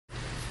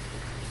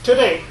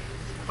Today,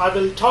 I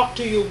will talk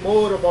to you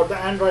more about the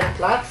Android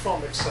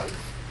platform itself,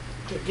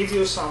 to give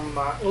you some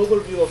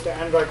overview of the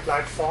Android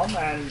platform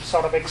and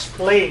sort of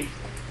explain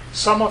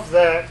some of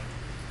the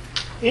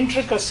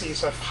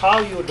intricacies of how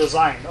you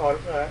design or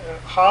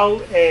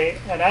how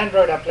an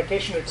Android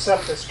application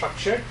itself is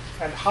structured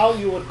and how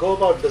you would go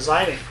about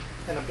designing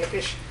an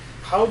application.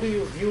 How do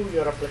you view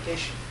your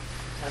application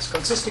as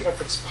consisting of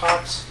its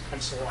parts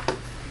and so on.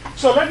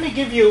 So let me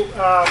give you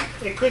a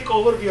quick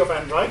overview of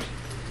Android.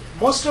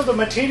 Most of the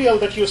material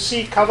that you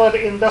see covered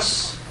in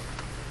this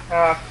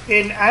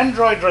in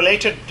Android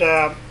related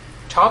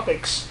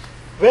topics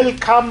will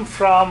come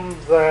from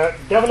the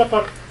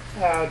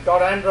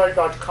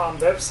developer.android.com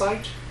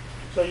website.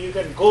 So you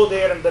can go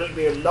there and there will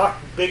be a lot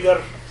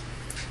bigger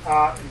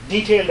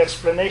detailed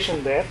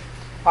explanation there.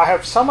 I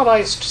have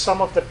summarized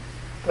some of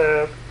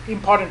the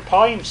important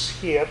points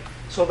here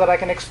so that I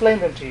can explain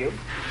them to you.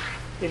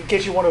 In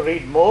case you want to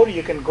read more,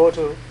 you can go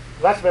to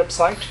that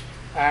website,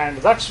 and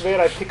that's where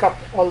I pick up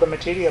all the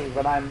material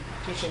when I'm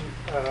teaching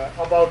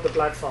about the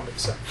platform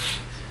itself.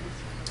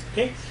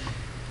 Okay,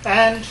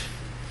 and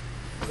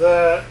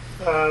the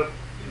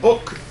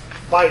book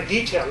by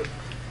Detail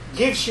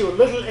gives you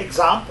little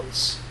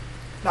examples.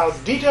 Now,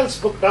 Details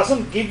book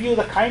doesn't give you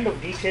the kind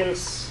of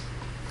details,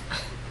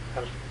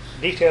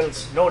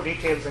 no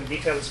details in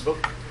Details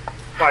book,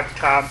 but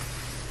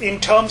in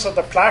terms of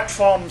the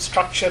platform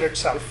structure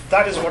itself,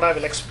 that is what I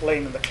will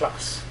explain in the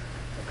class.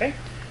 Okay,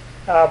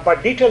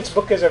 but Details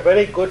book is a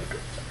very good,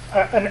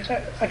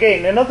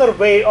 again, another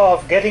way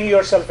of getting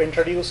yourself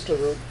introduced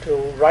to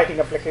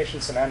writing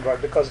applications in Android,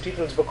 because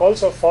Details book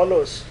also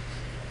follows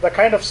the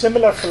kind of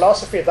similar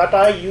philosophy that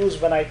I use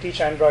when I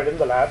teach Android in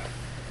the lab,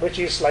 which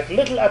is like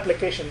little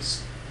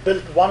applications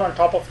built one on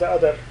top of the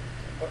other,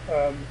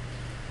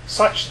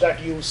 such that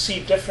you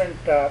see different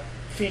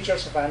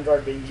features of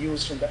Android being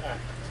used in the app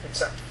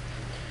itself.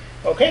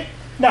 Okay,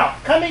 now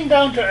coming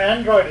down to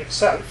Android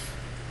itself,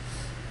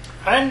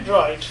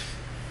 Android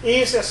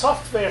is a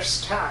software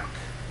stack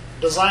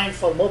designed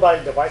for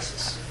mobile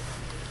devices.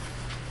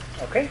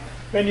 Okay,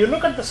 when you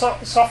look at the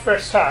software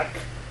stack,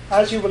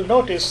 as you will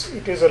notice,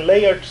 it is a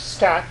layered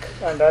stack,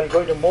 and I'll go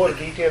into more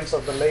details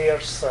of the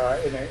layers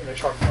in a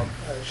short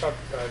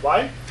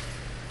while.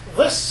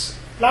 This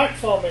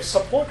platform is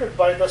supported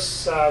by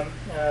this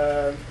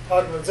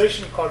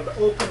organization called the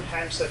Open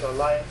Handset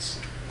Alliance,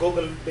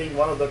 Google being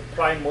one of the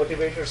prime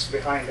motivators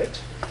behind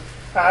it.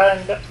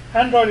 And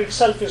Android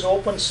itself is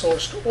open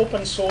sourced.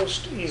 Open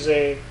sourced is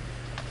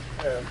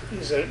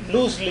a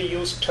loosely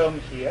used term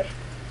here.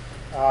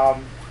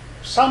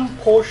 Some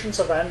portions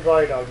of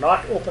Android are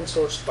not open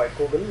sourced by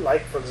Google,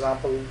 like, for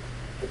example,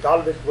 the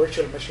Dalvik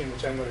virtual machine,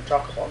 which I'm going to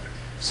talk about.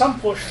 Some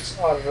portions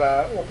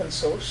are open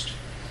sourced,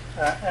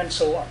 and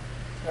so on.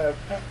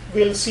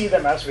 We'll see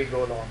them as we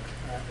go along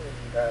in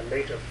the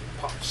later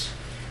parts.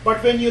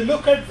 But when you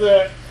look at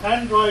the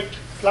Android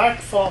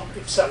platform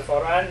itself,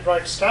 or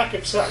Android stack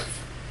itself,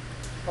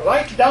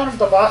 right down at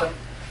the bottom,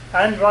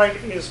 Android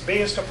is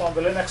based upon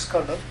the Linux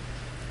kernel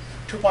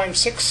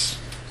 2.6.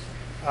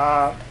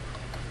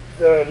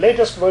 The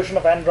latest version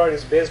of Android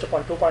is based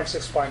upon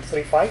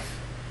 2.6.35.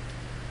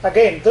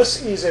 Again,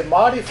 this is a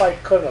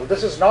modified kernel.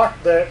 This is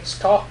not the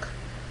stock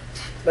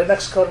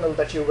Linux kernel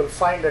that you will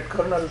find at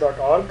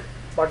kernel.org,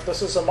 but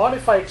this is a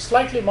modified,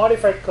 slightly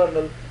modified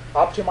kernel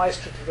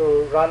optimized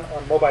to run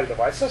on mobile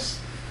devices.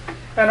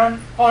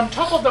 And on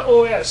top of the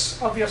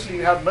OS, obviously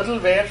you have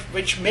middleware,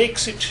 which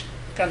makes it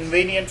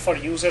convenient for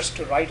users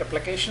to write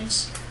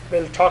applications.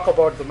 We'll talk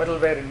about the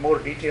middleware in more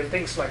detail,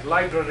 things like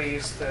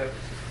libraries, the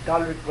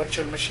Dalvik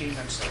virtual machine,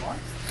 and so on.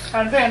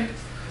 And then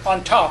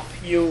on top,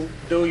 you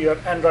do your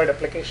Android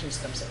applications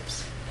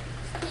themselves.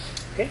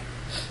 Okay.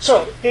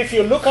 So if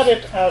you look at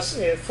it as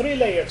a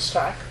three-layered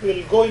stack,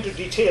 we'll go into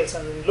details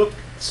and look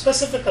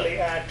specifically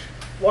at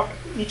what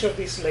each of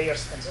these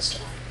layers consist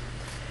of.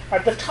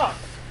 At the top,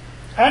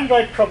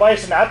 Android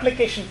provides an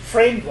application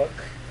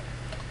framework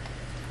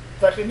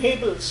that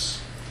enables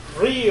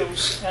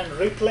reuse and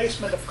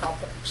replacement of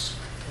components.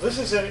 This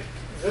is a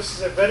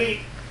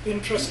very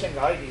interesting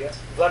idea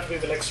that we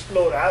will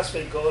explore as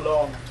we go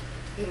along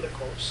in the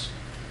course.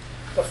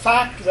 The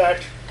fact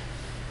that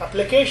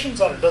applications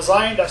are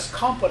designed as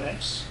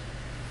components,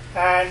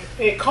 and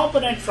a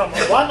component from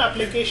one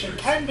application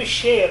can be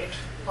shared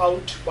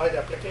out by the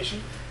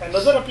application.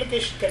 Another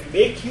application can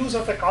make use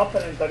of a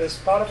component that is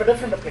part of a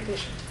different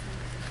application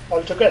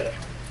altogether.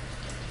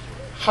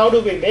 How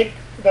do we make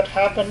that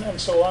happen, and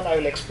so on, I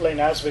will explain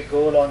as we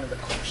go along in the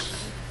course.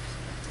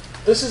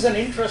 This is an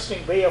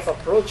interesting way of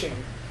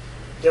approaching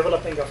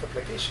developing of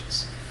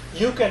applications.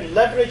 You can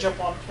leverage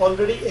upon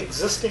already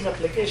existing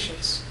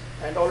applications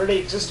and already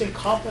existing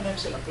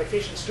components in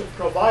applications to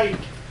provide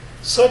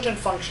certain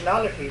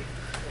functionality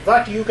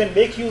that you can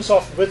make use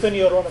of within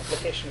your own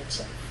application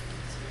itself.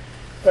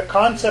 The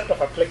concept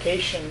of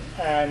application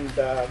and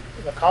the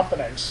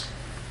components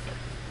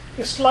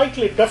is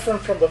slightly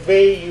different from the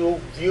way you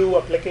view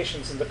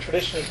applications in the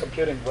traditional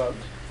computing world.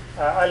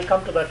 I'll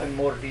come to that in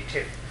more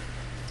detail.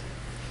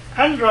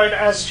 Android,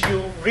 as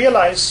you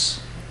realize,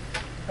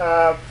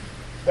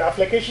 The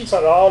applications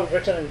are all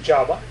written in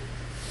Java.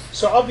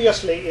 So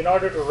obviously, in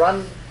order to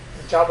run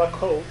Java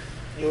code,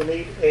 you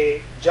need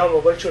a Java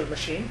virtual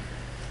machine.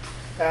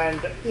 And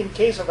in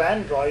case of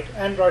Android,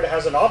 Android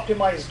has an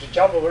optimized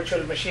Java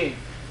virtual machine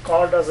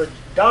called as a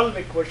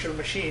Dalvik virtual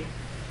machine,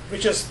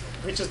 which is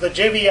the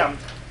JVM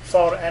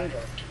for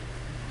Android,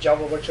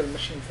 Java virtual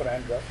machine for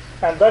Android.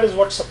 And that is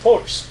what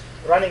supports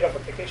running of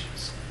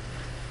applications.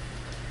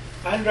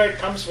 Android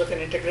comes with an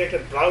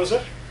integrated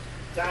browser.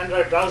 The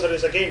Android browser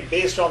is again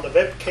based on the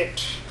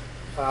WebKit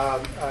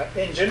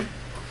engine.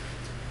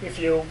 If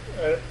you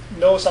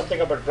know something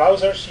about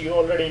browsers, you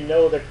already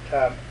know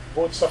that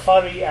both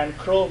Safari and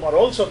Chrome are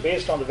also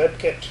based on the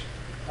WebKit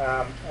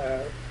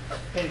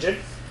engine.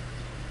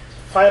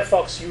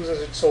 Firefox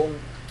uses its own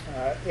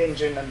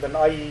engine, and then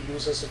IE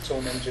uses its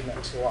own engine,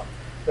 and so on.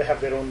 They have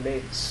their own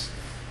names.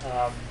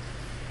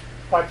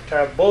 But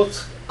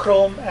both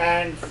Chrome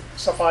and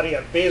Safari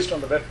are based on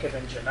the WebKit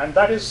engine, and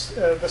that is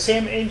the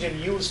same engine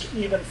used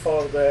even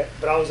for the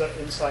browser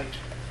inside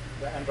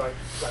the Android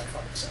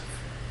platform itself.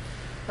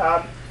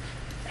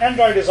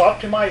 Android is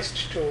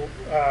optimized to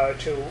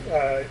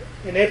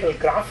enable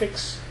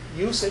graphics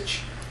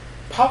usage,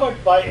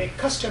 powered by a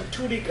custom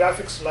 2D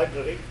graphics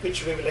library,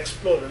 which we will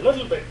explore a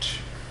little bit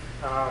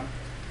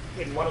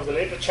in one of the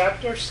later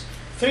chapters.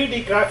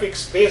 3D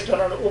graphics based on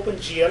an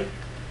OpenGL.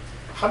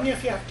 How many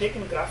of you have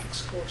taken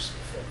graphics course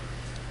before?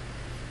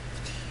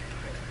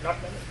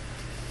 Not many.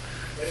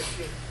 Very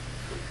few.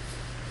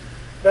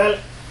 Well,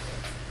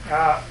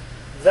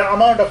 the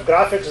amount of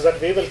graphics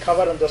that we will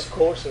cover in this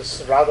course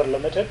is rather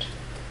limited,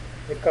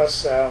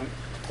 because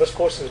this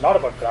course is not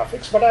about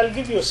graphics, but I'll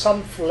give you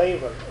some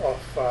flavor of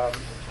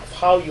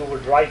how you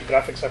would write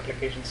graphics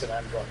applications in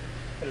Android,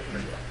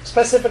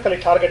 specifically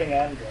targeting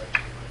Android.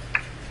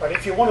 But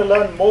if you want to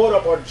learn more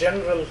about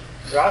general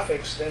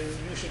graphics, then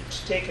you should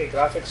take a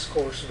graphics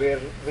course where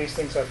these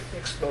things are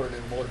explored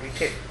in more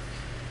detail.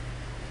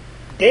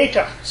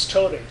 Data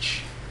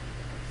storage,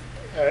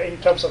 in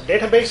terms of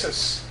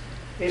databases,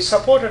 is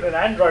supported in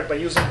Android by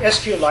using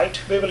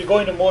SQLite. We will go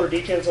into more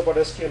details about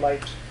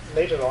SQLite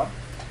later on.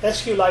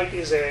 SQLite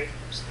is a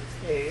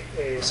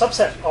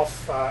subset of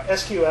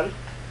SQL.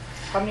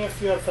 How many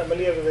of you are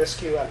familiar with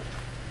SQL?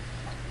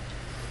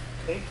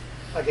 Okay,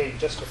 again,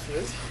 just a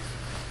few.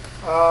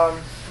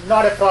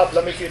 Not a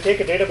problem. If you take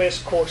a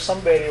database course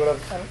somewhere, you will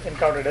have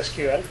encountered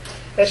SQL.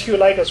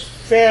 SQLite is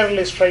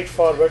fairly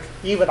straightforward.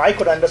 Even I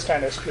could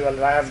understand SQL,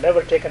 and I have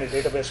never taken a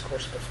database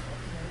course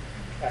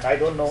before. And I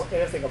don't know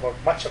anything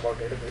much about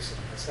databases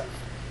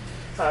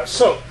myself.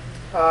 So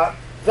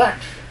that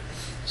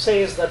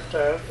says that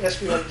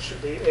SQL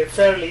should be a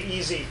fairly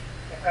easy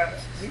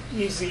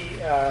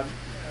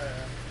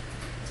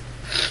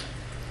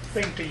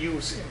thing to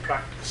use in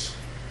practice.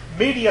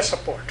 Media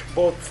support,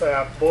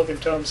 both in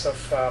terms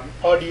of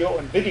audio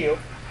and video.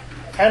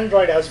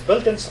 Android has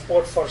built-in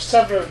support for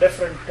several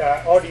different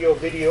audio,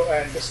 video,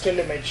 and still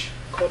image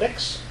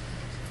codecs.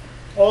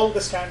 All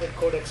the standard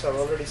codecs are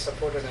already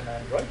supported in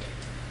Android,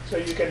 so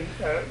you can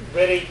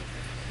very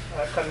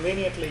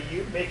conveniently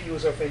make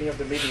use of any of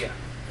the media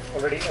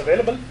already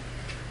available.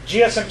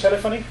 GSM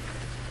telephony,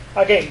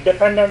 again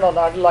dependent on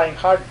the underlying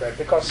hardware,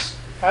 because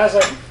as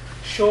I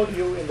showed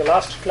you in the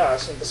last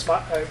class in the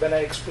when I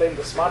explained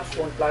the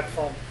smartphone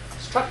platform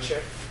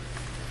structure,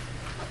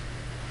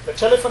 the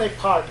telephony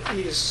part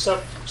is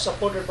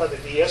supported by the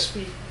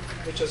DSP,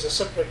 which is a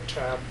separate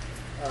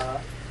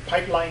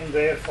pipeline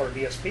there for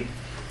DSP.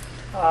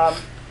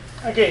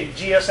 Again,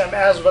 GSM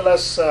as well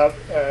as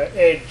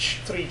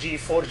Edge, 3G,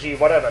 4G,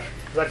 whatever,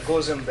 that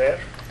goes in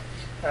there.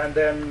 And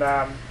then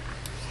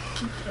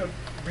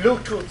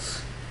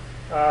Bluetooth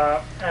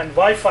and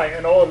Wi-Fi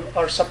and all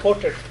are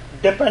supported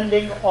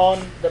depending on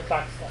the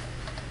platform.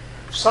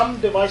 Some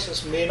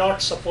devices may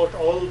not support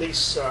all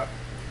these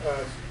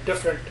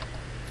different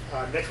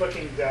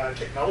networking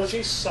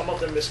technologies. Some of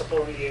them may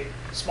support only a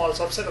small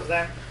subset of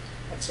them,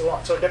 and so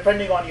on. So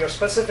depending on your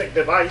specific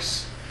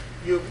device,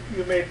 you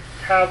may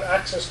have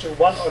access to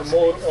one or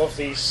more of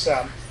these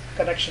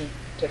connection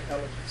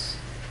technologies.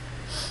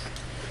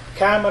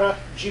 Camera,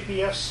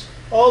 GPS,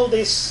 all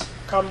these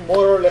come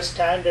more or less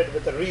standard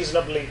with a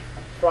reasonably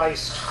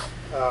priced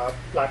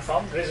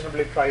platform,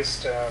 reasonably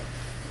priced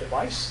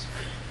device.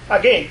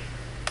 Again,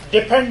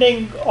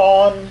 depending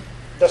on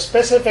the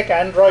specific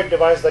Android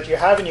device that you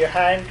have in your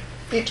hand,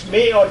 it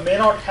may or may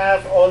not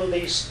have all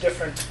these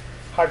different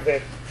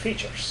hardware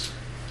features.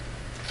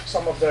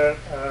 Some of the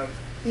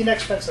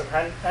inexpensive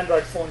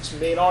Android phones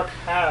may not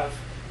have,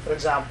 for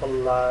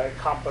example,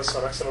 compass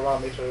or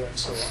accelerometer and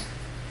so on.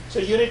 So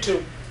you need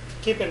to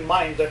keep in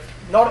mind that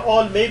not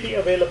all may be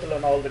available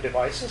on all the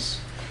devices,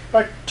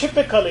 but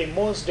typically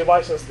most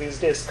devices these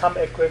days come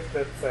equipped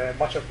with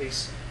much of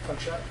these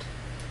functionality.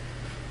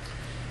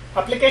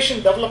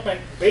 Application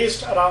development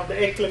based around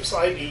the Eclipse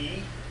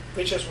IDE,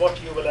 which is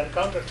what you will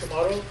encounter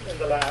tomorrow in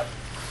the lab,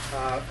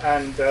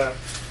 and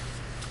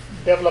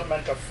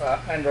development of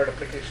Android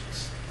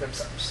applications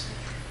themselves.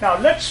 Now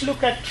let's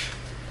look at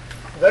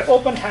the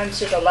Open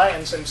Handset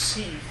Alliance and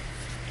see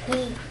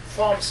who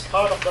forms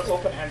part of the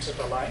Open Handset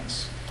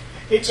Alliance.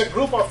 It's a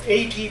group of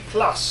 80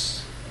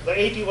 plus. The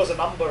 80 was a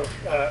number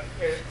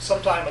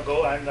some time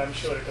ago, and I'm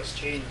sure it has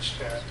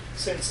changed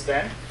since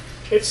then.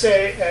 It's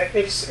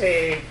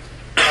a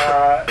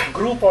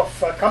group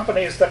of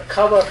companies that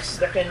covers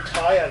the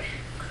entire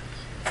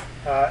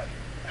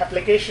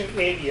application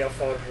area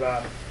for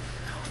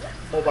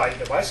mobile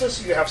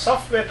devices. You have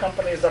software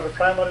companies that are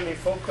primarily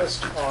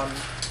focused on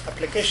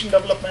application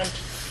development.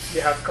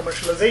 You have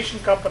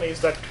commercialization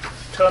companies that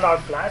turn out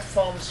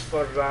platforms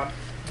for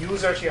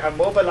users. You have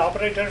mobile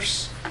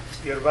operators,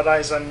 your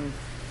Verizon,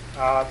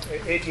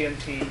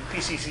 AT&T,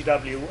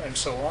 PCCW, and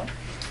so on.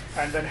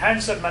 And then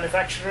handset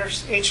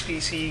manufacturers,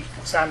 HTC,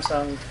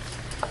 Samsung,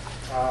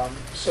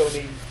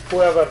 Sony,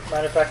 whoever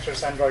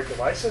manufactures Android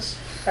devices.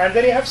 And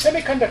then you have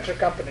semiconductor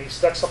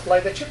companies that supply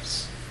the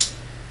chips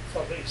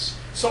for these.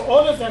 So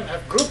all of them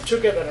have grouped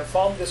together and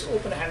formed this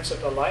Open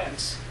Handset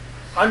Alliance,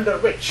 under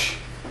which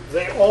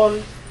they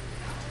all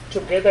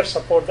together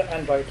support the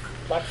Android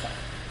platform.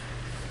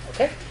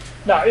 Okay.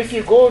 Now, if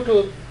you go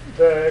to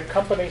the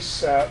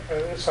company's,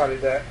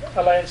 the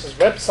Alliance's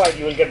website,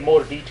 you will get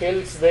more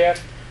details there.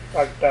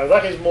 But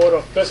that is more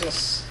of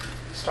business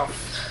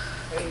stuff.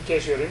 In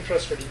case you're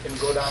interested, you can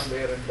go down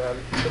there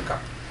and look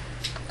up.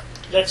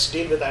 Let's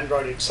deal with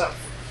Android itself.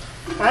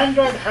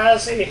 Android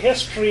has a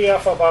history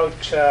of about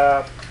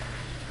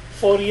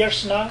 4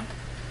 years now.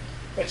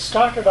 It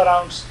started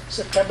around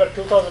September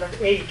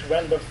 2008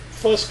 when the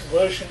first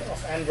version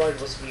of Android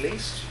was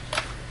released.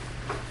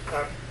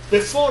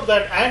 Before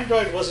that,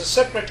 Android was a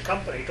separate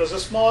company. It was a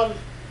small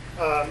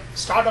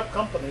startup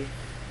company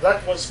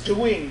that was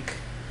doing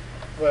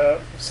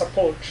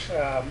support,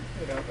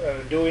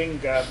 doing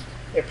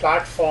a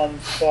platform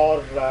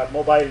for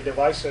mobile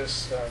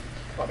devices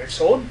on its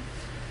own.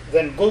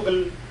 Then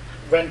Google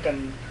went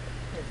and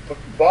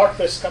bought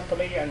this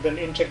company and then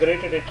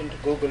integrated it into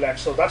Google, and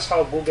so that's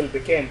how Google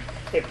became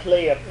a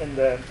player in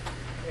the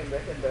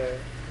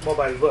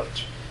mobile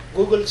world.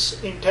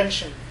 Google's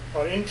intention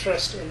or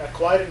interest in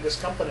acquiring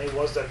this company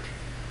was that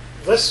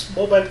this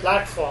mobile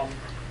platform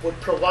would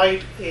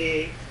provide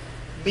a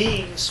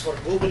means for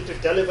Google to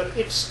deliver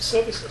its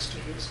services to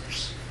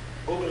users.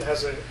 Google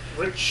has a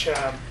rich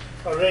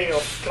array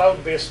of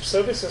cloud-based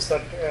services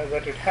that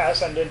it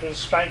has, and it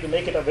is trying to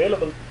make it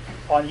available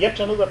on yet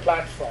another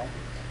platform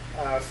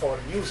for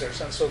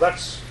users. And so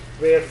that's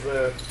where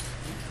the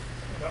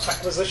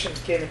acquisition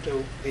came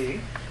into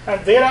being.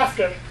 And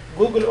thereafter,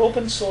 Google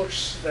open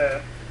sourced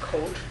the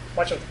code,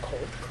 much of the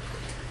code.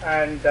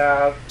 And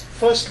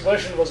first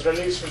version was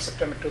released in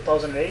September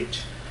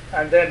 2008.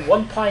 And then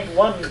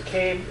 1.1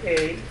 came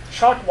a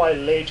short while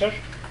later.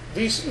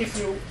 These, if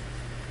you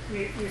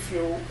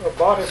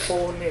bought a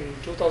phone in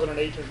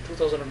 2008 and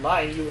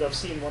 2009, you would have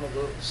seen one of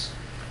those.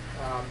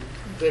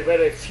 There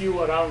were a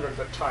few around at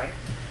the time.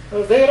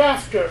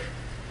 Thereafter,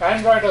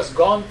 Android has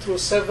gone through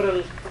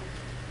several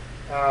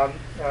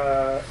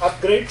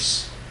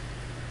upgrades.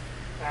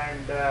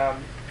 And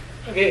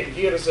again,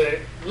 here is a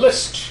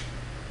list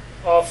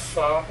of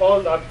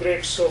all the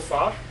upgrades so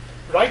far.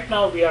 Right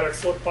now, we are at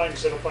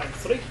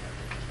 4.0.3.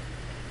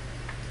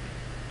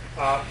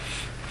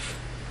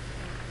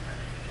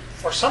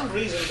 For some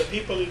reason, the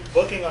people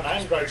working on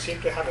Android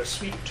seem to have a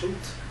sweet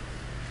tooth.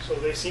 So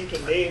they seem to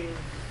name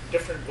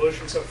different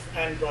versions of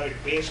Android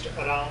based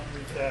around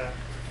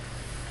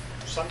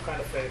some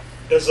kind of a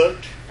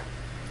dessert.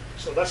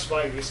 So that's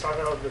why we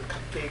started out with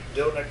cupcake,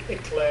 donut,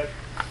 eclair,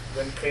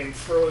 then came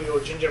froyo,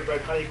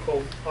 gingerbread,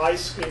 honeycomb,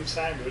 ice cream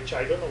sandwich.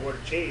 I don't know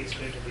what J is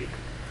going to be.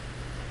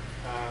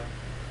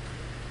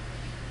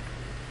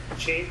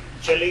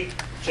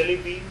 Jelly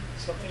bean,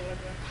 something like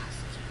that.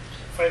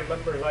 If I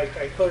remember right,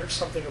 I heard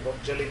something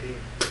about jelly bean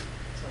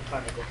some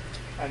time ago.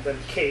 And then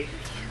K,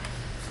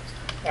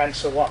 and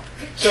so on.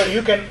 So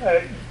you can,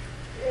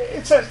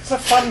 it's a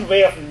fun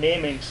way of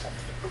naming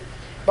something.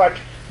 But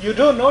you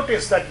do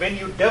notice that when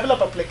you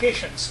develop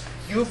applications,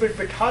 you will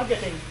be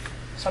targeting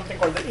something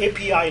called the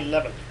API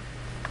level.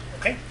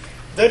 Okay?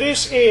 There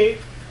is a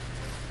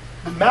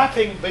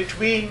mapping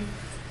between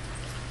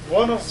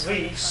one of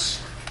these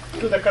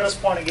to the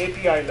corresponding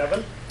API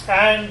level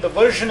and the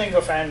versioning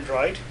of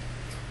Android.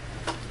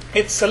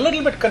 It's a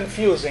little bit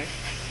confusing,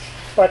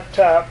 but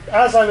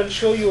as I will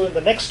show you in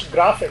the next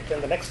graphic,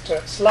 in the next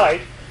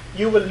slide,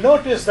 you will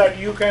notice that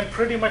you can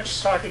pretty much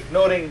start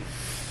ignoring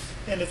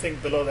anything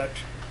below that,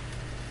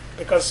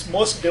 because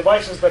most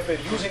devices that were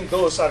using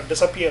those are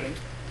disappearing,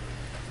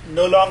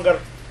 no longer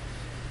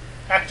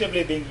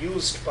actively being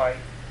used by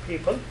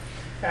people,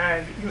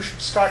 and you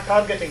should start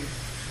targeting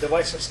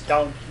devices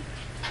down here.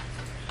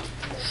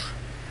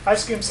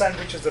 Ice cream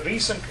sandwich is the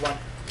recent one,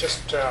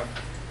 just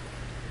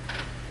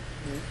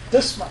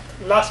last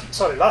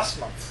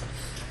month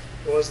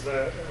was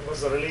the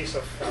release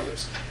of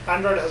this.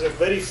 Android has a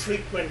very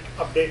frequent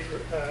update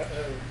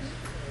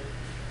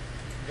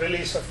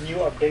release of new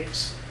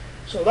updates,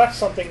 so that's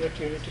something that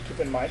you need to keep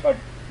in mind. But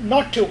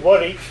not to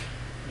worry.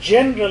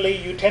 Generally,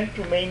 you tend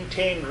to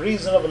maintain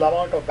reasonable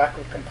amount of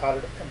backward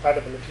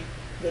compatibility.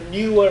 The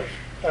newer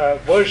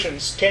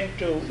versions tend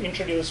to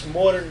introduce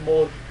more and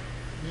more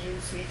new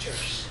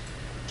features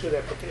to the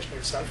application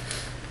itself.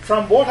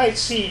 From what I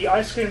see,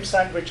 Ice Cream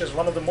Sandwich is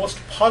one of the most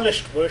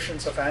polished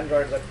versions of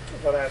Android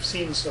that I have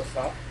seen so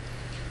far.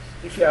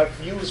 If you have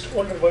used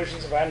older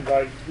versions of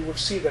Android, you would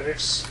see that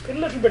it's a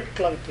little bit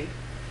clunky,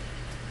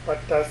 but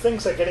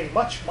things are getting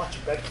much,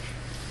 much better.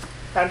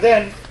 And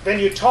then when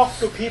you talk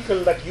to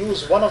people that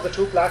use one of the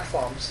two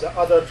platforms, the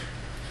other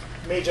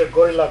major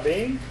gorilla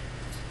being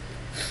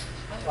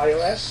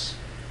iOS,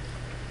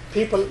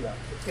 people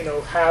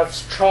have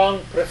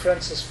strong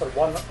preferences for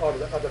one or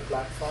the other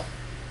platform.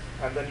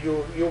 And then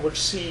you would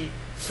see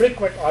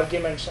frequent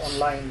arguments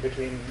online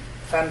between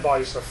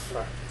fanboys of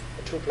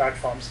the two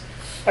platforms.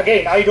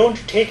 Again, I don't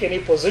take any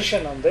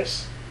position on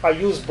this. I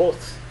use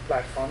both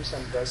platforms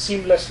and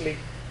seamlessly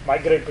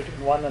migrate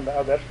between one and the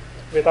other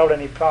without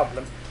any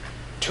problem.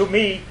 To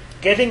me,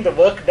 getting the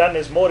work done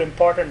is more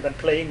important than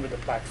playing with the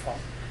platform.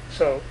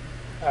 So,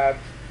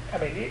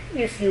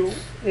 if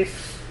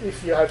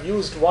you have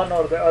used one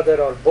or the other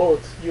or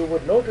both, you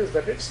would notice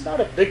that it's not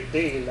a big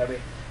deal.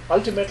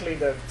 Ultimately,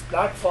 the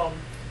platform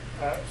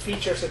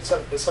features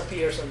itself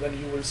disappears, and then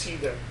you will see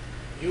the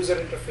user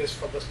interface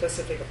for the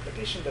specific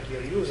application that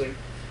you're using.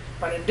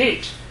 And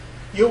indeed,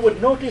 you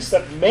would notice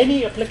that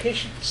many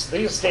applications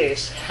these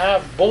days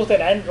have both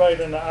an Android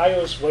and an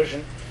iOS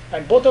version,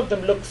 and both of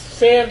them look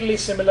fairly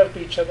similar to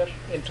each other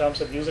in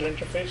terms of user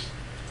interface.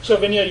 So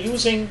when you're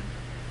using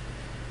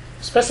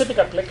specific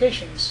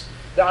applications,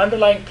 the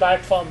underlying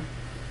platform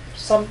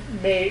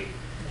may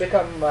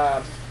become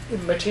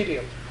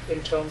immaterial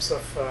in terms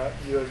of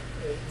your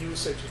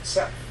usage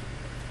itself.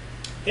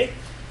 Okay?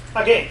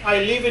 Again, I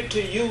leave it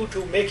to you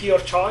to make your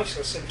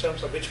choices in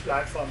terms of which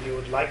platform you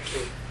would like to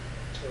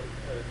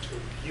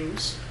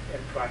use in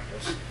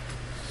practice.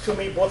 To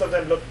me, both of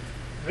them look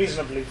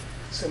reasonably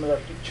similar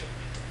to each other.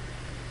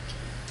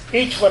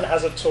 Each one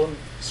has its own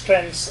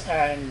strengths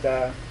and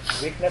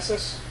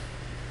weaknesses,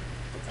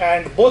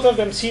 and both of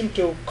them seem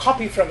to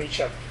copy from each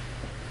other.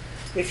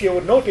 If you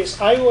would notice,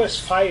 iOS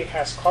 5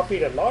 has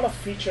copied a lot of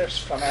features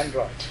from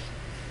Android.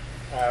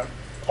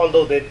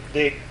 Although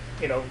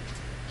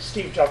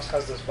Steve Jobs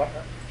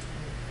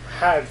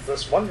had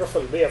this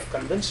wonderful way of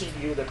convincing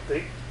you that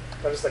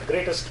that is the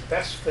greatest,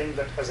 best thing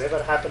that has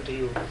ever happened to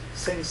you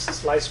since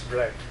sliced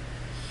bread.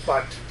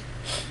 But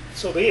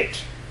so be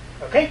it.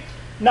 Okay.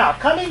 Now,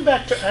 coming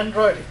back to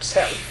Android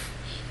itself,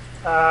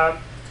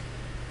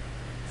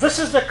 this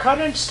is the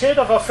current state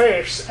of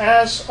affairs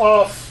as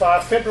of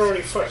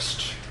February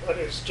 1st. That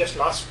is just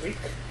last week.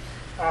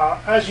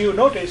 As you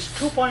notice,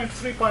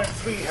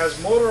 2.3.3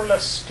 has more or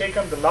less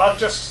taken the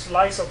largest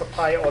slice of the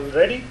pie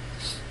already.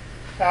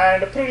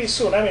 And pretty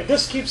soon,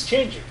 this keeps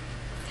changing.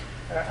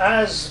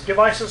 As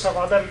devices of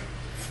other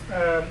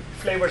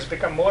flavors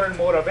become more and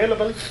more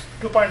available,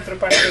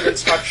 2.3.3 will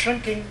start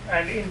shrinking,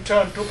 and in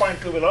turn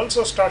 2.2 will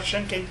also start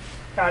shrinking,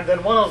 and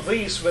then one of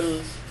these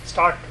will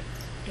start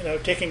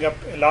taking up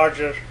a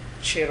larger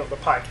share of the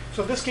pie.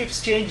 So this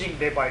keeps changing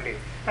day by day,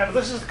 and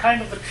this is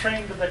kind of the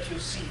trend that you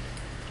see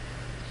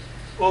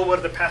over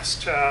the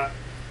past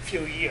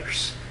few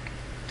years.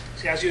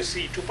 See, as you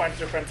see,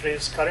 2.3.3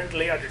 is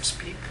currently at its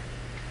peak,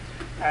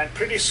 and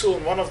pretty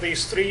soon one of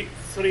these 3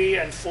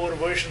 and 4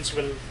 versions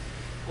will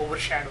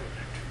overshadow it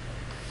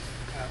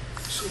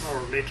sooner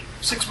or later.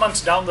 6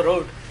 months down the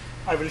road,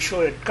 I will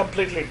show a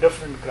completely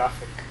different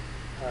graphic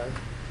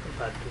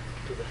compared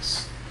to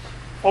this.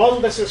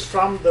 All this is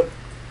from the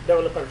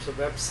developers'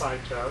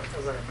 website,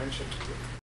 as I mentioned to you.